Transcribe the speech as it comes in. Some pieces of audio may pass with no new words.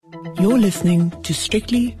You're listening to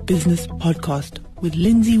Strictly Business Podcast with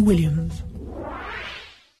Lindsay Williams.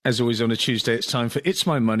 As always on a Tuesday, it's time for It's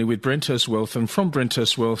My Money with Brenthurst Wealth. And from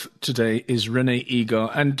Brenthurst Wealth today is Renee Egar.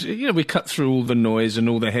 And, we cut through all the noise and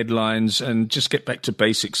all the headlines and just get back to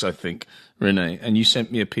basics, I think, Renee. And you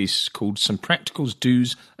sent me a piece called Some Practicals,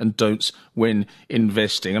 Do's and Don'ts When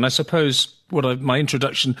Investing. And I suppose my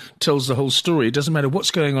introduction tells the whole story. It doesn't matter what's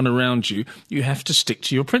going on around you. You have to stick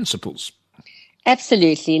to your principles.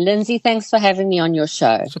 Absolutely. Lindsay, thanks for having me on your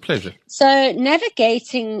show. It's a pleasure. So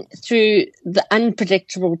navigating through the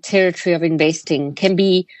unpredictable territory of investing can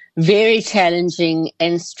be very challenging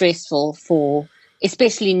and stressful for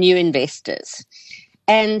especially new investors.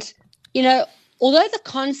 And, although the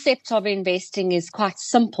concept of investing is quite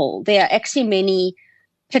simple, there are actually many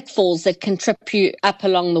pitfalls that can trip you up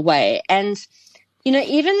along the way. And,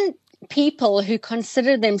 even people who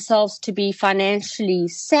consider themselves to be financially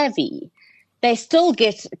savvy, they still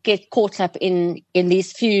get caught up in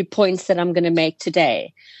these few points that I'm going to make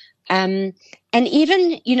today. And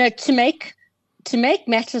even, to make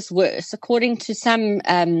matters worse, according to some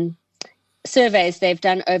surveys they've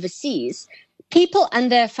done overseas, people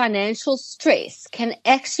under financial stress can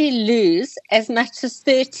actually lose as much as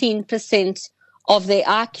 13% of their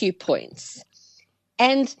IQ points.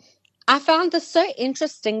 And I found this so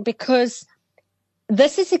interesting because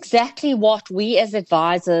this is exactly what we as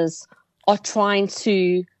advisors are trying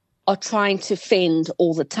to fend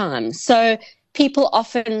all the time. So people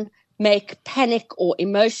often make panic or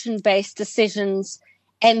emotion-based decisions,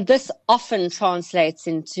 and this often translates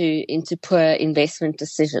into poor investment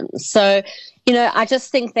decisions. So, I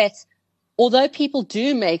just think that although people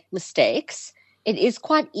do make mistakes, it is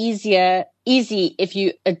quite easy if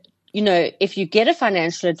you get a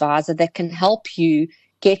financial advisor that can help you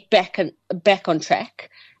get back on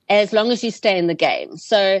track, as long as you stay in the game.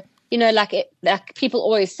 So, like people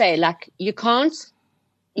always say, you can't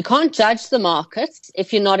judge the market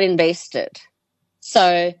if you're not invested.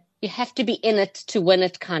 So you have to be in it to win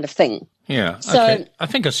it, kind of thing. Yeah, okay. I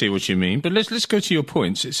think I see what you mean, but let's go to your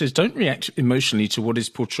points. It says, don't react emotionally to what is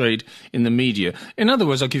portrayed in the media. In other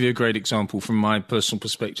words, I'll give you a great example from my personal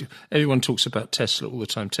perspective. Everyone talks about Tesla all the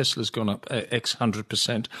time. Tesla's gone up X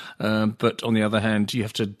 100%. But on the other hand, you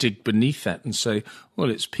have to dig beneath that and say, well,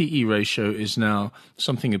 its PE ratio is now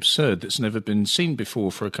something absurd that's never been seen before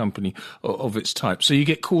for a company of its type. So you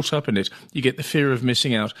get caught up in it. You get the fear of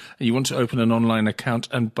missing out, and you want to open an online account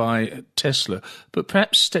and buy Tesla. But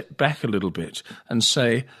perhaps step back a little bit and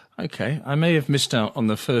say, okay, I may have missed out on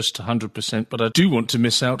the first 100%, but I do want to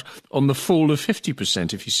miss out on the fall of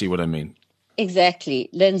 50%, if you see what I mean. Exactly,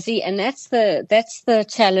 Lindsay, and that's the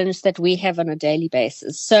challenge that we have on a daily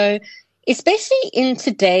basis. So especially in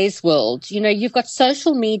today's world, you've got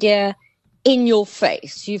social media in your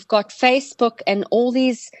face. You've got Facebook and all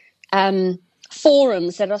these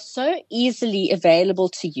forums that are so easily available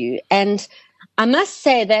to you. And I must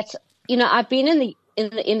say that, I've been in the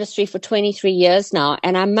industry for 23 years now,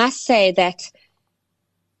 and I must say that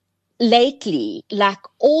lately, like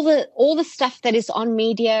all the stuff that is on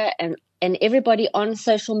media and everybody on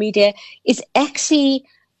social media is actually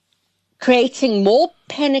creating more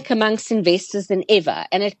panic amongst investors than ever,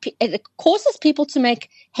 and it causes people to make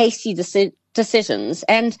hasty decisions.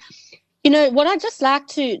 And what I just like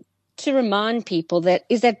to remind people that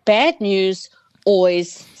is that bad news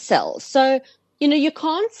always sells. So you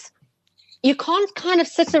can't kind of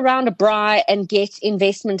sit around a braai and get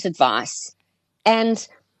investment advice. And,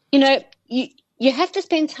 you have to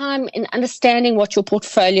spend time in understanding what your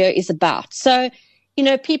portfolio is about. So,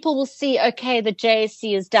 people will see, okay, the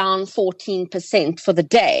JSE is down 14% for the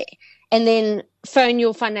day, and then phone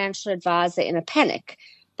your financial advisor in a panic.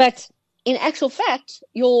 But in actual fact,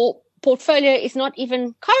 your portfolio is not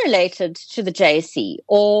even correlated to the JSE,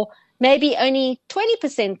 or maybe only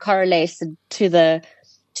 20% correlated to the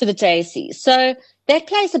JSE. So that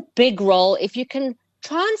plays a big role. If you can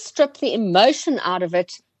try and strip the emotion out of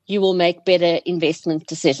it, you will make better investment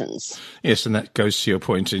decisions. Yes, and that goes to your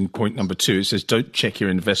point in point number 2. It says don't check your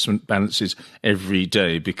investment balances every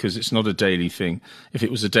day, because it's not a daily thing. If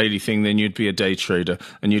it was a daily thing, then you'd be a day trader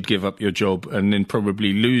and you'd give up your job and then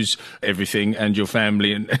probably lose everything and your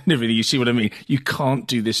family and everything. You see what I mean? You can't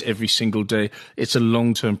do this every single day. It's a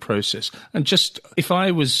long-term process. And just if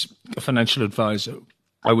I was a financial advisor,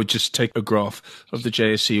 I would just take a graph of the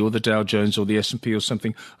JSE or the Dow Jones or the S&P or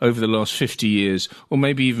something over the last 50 years, or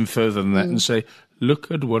maybe even further than that, and say,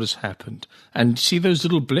 look at what has happened. And see those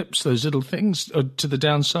little blips, those little things to the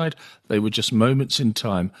downside? They were just moments in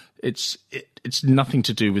time. It's nothing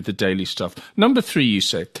to do with the daily stuff. Number 3, you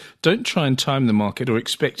say, don't try and time the market or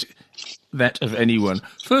expect that of anyone.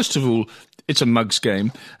 First of all, it's a mug's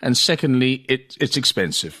game, and secondly, it's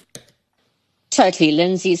expensive. Totally,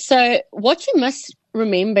 Lindsay. So what you must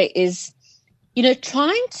remember is,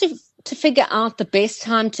 trying to figure out the best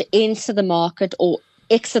time to enter the market or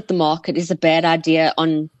exit the market is a bad idea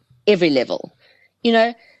on every level.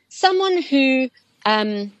 Someone who,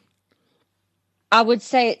 I would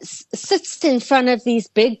say, sits in front of these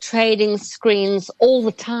big trading screens all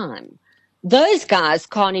the time, those guys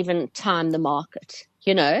can't even time the market,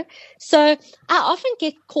 So I often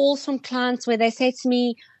get calls from clients where they say to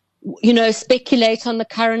me, speculate on the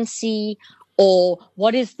currency, or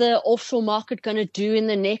what is the offshore market going to do in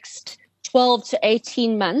the next 12 to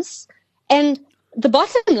 18 months? And the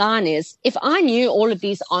bottom line is, if I knew all of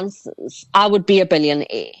these answers, I would be a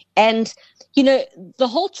billionaire. And, the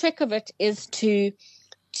whole trick of it is to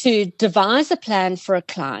devise a plan for a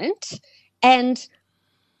client. And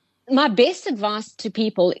my best advice to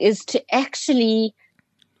people is to actually,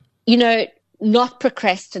 not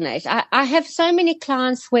procrastinate. I have so many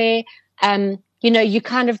clients where, you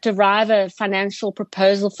kind of derive a financial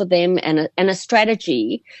proposal for them and a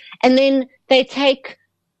strategy, and then they take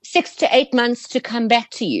 6 to 8 months to come back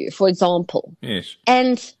to you, for example. Yes.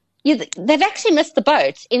 And they've actually missed the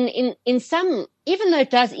boat in some, even though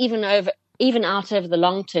it does even out over the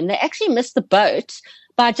long term, they actually miss the boat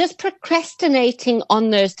by just procrastinating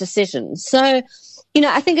on those decisions. So,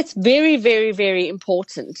 I think it's very, very, very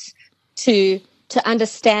important to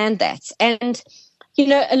understand that. And,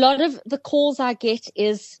 a lot of the calls I get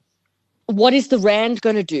is, what is the rand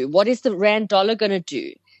going to do? What is the rand dollar going to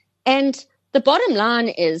do? And the bottom line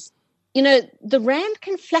is, the rand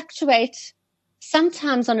can fluctuate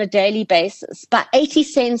sometimes on a daily basis by 80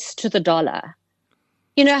 cents to the dollar.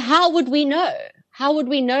 How would we know? How would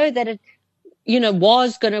we know that it,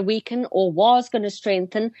 was going to weaken or was going to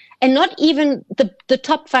strengthen? And not even the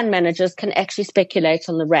top fund managers can actually speculate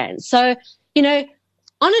on the rand. So,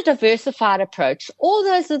 on a diversified approach, all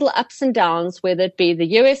those little ups and downs, whether it be the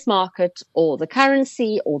US market or the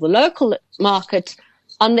currency or the local market,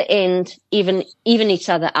 on the end, even each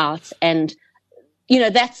other out. And,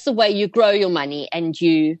 that's the way you grow your money, and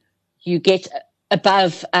you get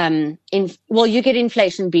above, you get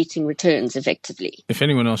inflation beating returns effectively. If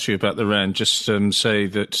anyone asks you about the rand, just say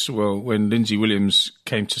that, when Lindsay Williams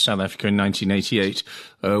came to South Africa in 1988,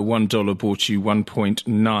 $1 bought you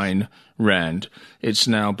 1.9 rand. It's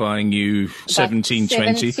now buying you 17.20.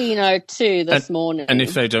 17.02 this morning. And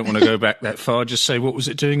if they don't want to go back that far, just say, what was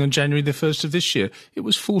it doing on January the 1st of this year? It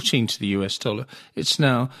was 14 to the US dollar. It's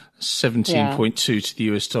now 17.2 to the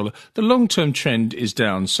US dollar. The long-term trend is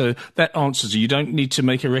down. So that answers it. You don't need to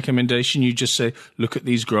make a recommendation. You just say, look at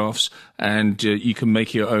these graphs, and you can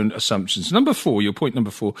make your own assumptions. Number 4, your point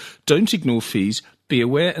number 4, don't ignore fees. Be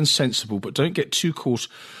aware and sensible, but don't get too caught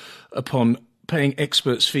upon paying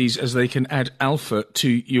experts fees, as they can add alpha to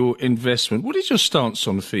your investment. What is your stance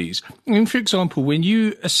on fees? For example, when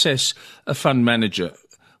you assess a fund manager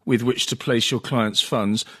with which to place your clients'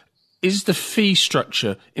 funds, is the fee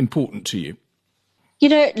structure important to you?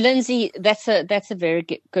 Lindsay, that's a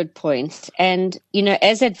very good point. And,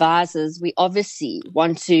 as advisors, we obviously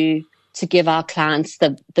want to give our clients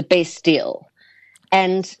the best deal.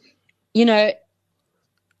 And,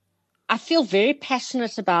 I feel very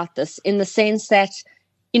passionate about this in the sense that,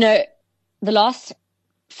 the last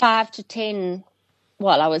 5 to 10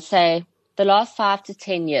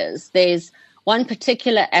 years, there's one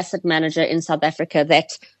particular asset manager in South Africa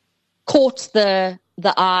that caught the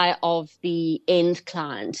eye of the end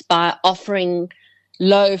client by offering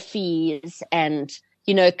low fees and,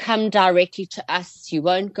 come directly to us. You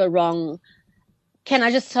won't go wrong. Can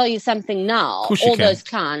I just tell you something now? All those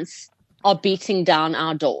clients are beating down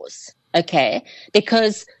our doors. Okay,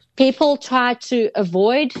 because people try to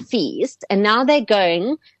avoid fees, and now they're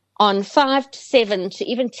going on 5 to 7 to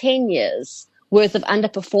even 10 years worth of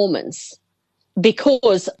underperformance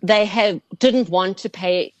because they didn't want to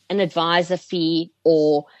pay an advisor fee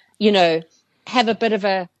or, have a bit of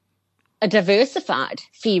a diversified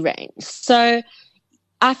fee range. So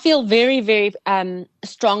I feel very, very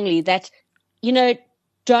strongly that,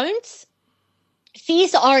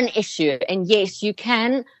 fees are an issue, and yes, you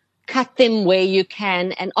can cut them where you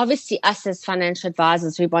can. And obviously us as financial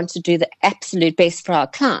advisors, we want to do the absolute best for our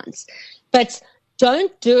clients. But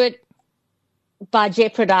don't do it by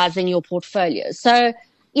jeopardizing your portfolio. So,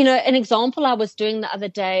 an example I was doing the other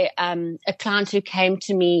day, a client who came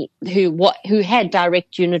to me who had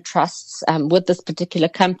direct unit trusts with this particular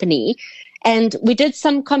company. And we did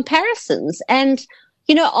some comparisons. And,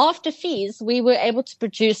 after fees, we were able to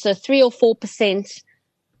produce a 3 or 4%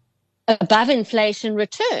 above inflation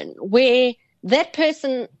return, where that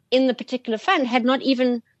person in the particular fund had not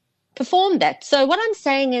even performed that. So what I'm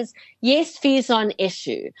saying is, yes, fees are an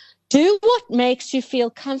issue. Do what makes you feel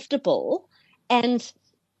comfortable. And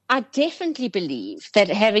I definitely believe that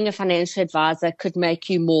having a financial advisor could make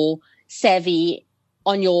you more savvy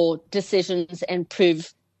on your decisions and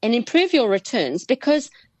improve your returns, because,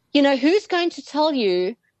 who's going to tell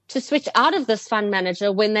you to switch out of this fund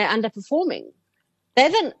manager when they're underperforming?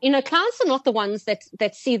 Clients are not the ones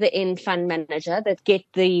that see the end fund manager, that get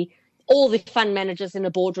all the fund managers in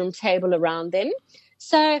a boardroom table around them.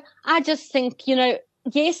 So I just think,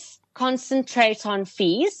 yes, concentrate on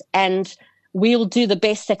fees, and we'll do the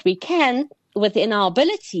best that we can within our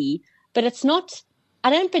ability, but I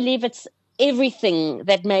don't believe it's everything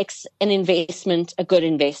that makes an investment a good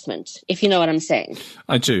investment, if you know what I'm saying.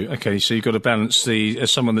 I do. Okay, so you've got to balance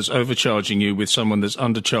someone that's overcharging you with someone that's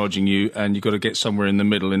undercharging you, and you've got to get somewhere in the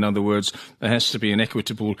middle. In other words, there has to be an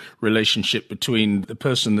equitable relationship between the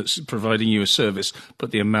person that's providing you a service but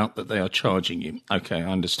the amount that they are charging you. Okay, I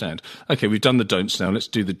understand. Okay, we've done the don'ts now. Let's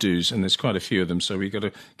do the do's, and there's quite a few of them, so we've got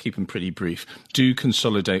to keep them pretty brief. Do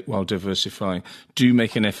consolidate while diversifying. Do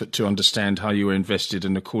make an effort to understand how you are invested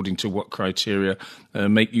and according to what criteria.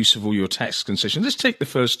 Make use of all your tax concessions. Let's take the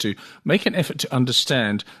first two. Make an effort to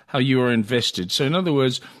understand how you are invested. So in other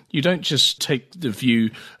words, you don't just take the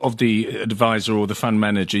view of the advisor or the fund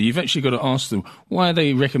manager. You've actually got to ask them, why are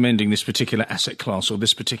they recommending this particular asset class or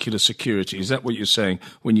this particular security? Is that what you're saying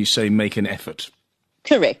when you say make an effort?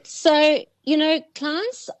 Correct. So,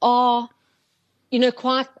 clients are,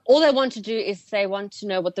 all they want to do is they want to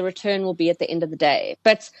know what the return will be at the end of the day.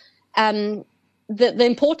 But the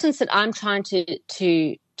importance that I'm trying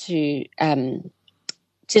to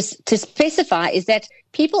specify is that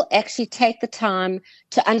people actually take the time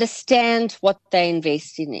to understand what they're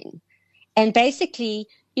investing in. And basically,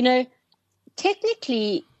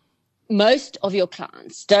 technically, most of your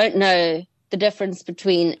clients don't know the difference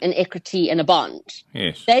between an equity and a bond.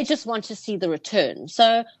 Yes. They just want to see the return.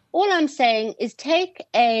 So all I'm saying is take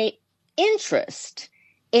a interest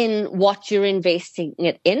in what you're investing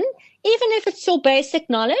it in. Even if it's your basic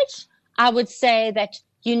knowledge, I would say that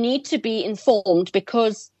you need to be informed,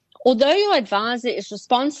 because although your advisor is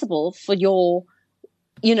responsible for your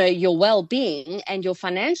well-being and your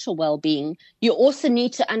financial well-being, you also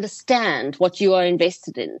need to understand what you are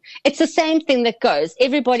invested in. It's the same thing that goes.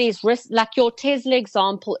 Everybody's risk, like your Tesla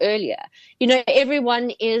example earlier. Everyone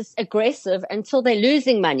is aggressive until they're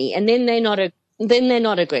losing money, and then they're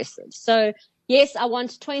not aggressive. So yes, I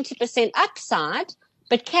want 20% upside,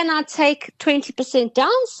 but can I take 20%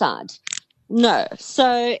 downside? No.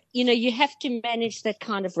 So, you have to manage that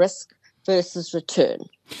kind of risk versus return.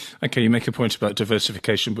 Okay, you make a point about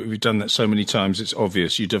diversification, but we've done that so many times, it's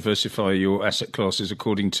obvious. You diversify your asset classes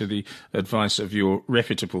according to the advice of your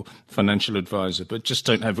reputable financial advisor, but just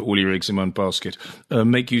don't have all your eggs in one basket.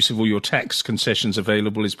 Make use of all your tax concessions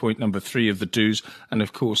available is point number 3 of the do's. And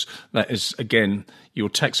of course, that is, again, your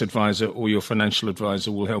tax advisor or your financial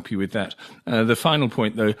advisor will help you with that. The final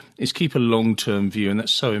point, though, is keep a long-term view, and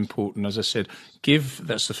that's so important. As I said,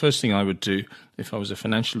 that's the first thing I would do if I was a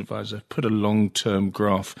financial advisor, put a long-term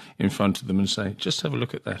graph in front of them and say, just have a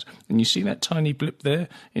look at that. And you see that tiny blip there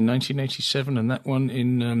in 1987 and that one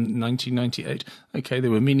in 1998? Okay, they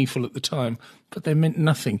were meaningful at the time, but they meant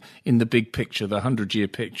nothing in the big picture, the 100-year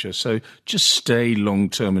picture. So just stay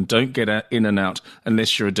long-term and don't get in and out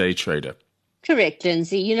unless you're a day trader. Correct,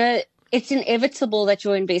 Lindsay. It's inevitable that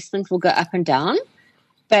your investment will go up and down,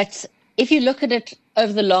 but if you look at it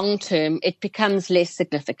over the long term, it becomes less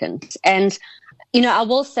significant. And I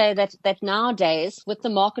will say that nowadays, with the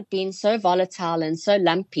market being so volatile and so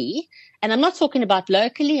lumpy, and I'm not talking about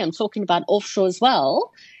locally, I'm talking about offshore as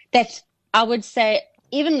well, that I would say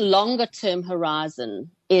even longer term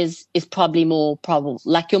horizon is probably more probable.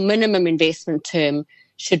 Like your minimum investment term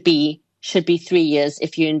should be 3 years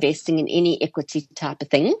if you're investing in any equity type of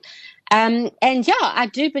thing. And yeah, I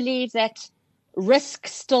do believe that risk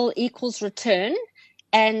still equals return,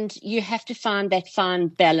 and you have to find that fine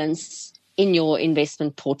balance in your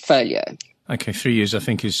investment portfolio. Okay, 3 years I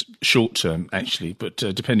think is short term, actually, but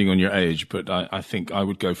depending on your age. But I think I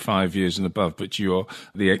would go 5 years and above, but you are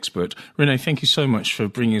the expert. Renee, thank you so much for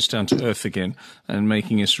bringing us down to earth again and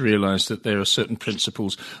making us realise that there are certain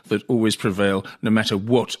principles that always prevail no matter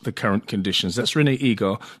what the current conditions. That's Renee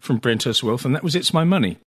Egar from Brenthurst Wealth, and that was It's My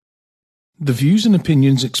Money. The views and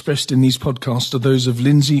opinions expressed in these podcasts are those of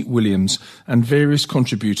Lindsay Williams and various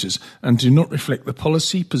contributors and do not reflect the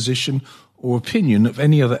policy, position or opinion of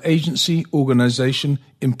any other agency, organisation,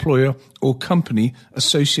 employer or company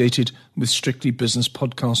associated with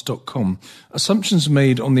strictlybusinesspodcast.com. Assumptions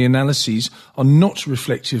made on the analyses are not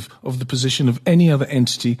reflective of the position of any other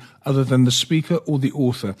entity other than the speaker or the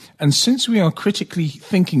author. And since we are critically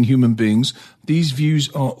thinking human beings, these views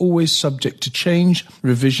are always subject to change,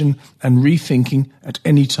 revision and rethinking at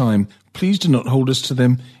any time. Please do not hold us to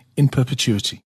them in perpetuity.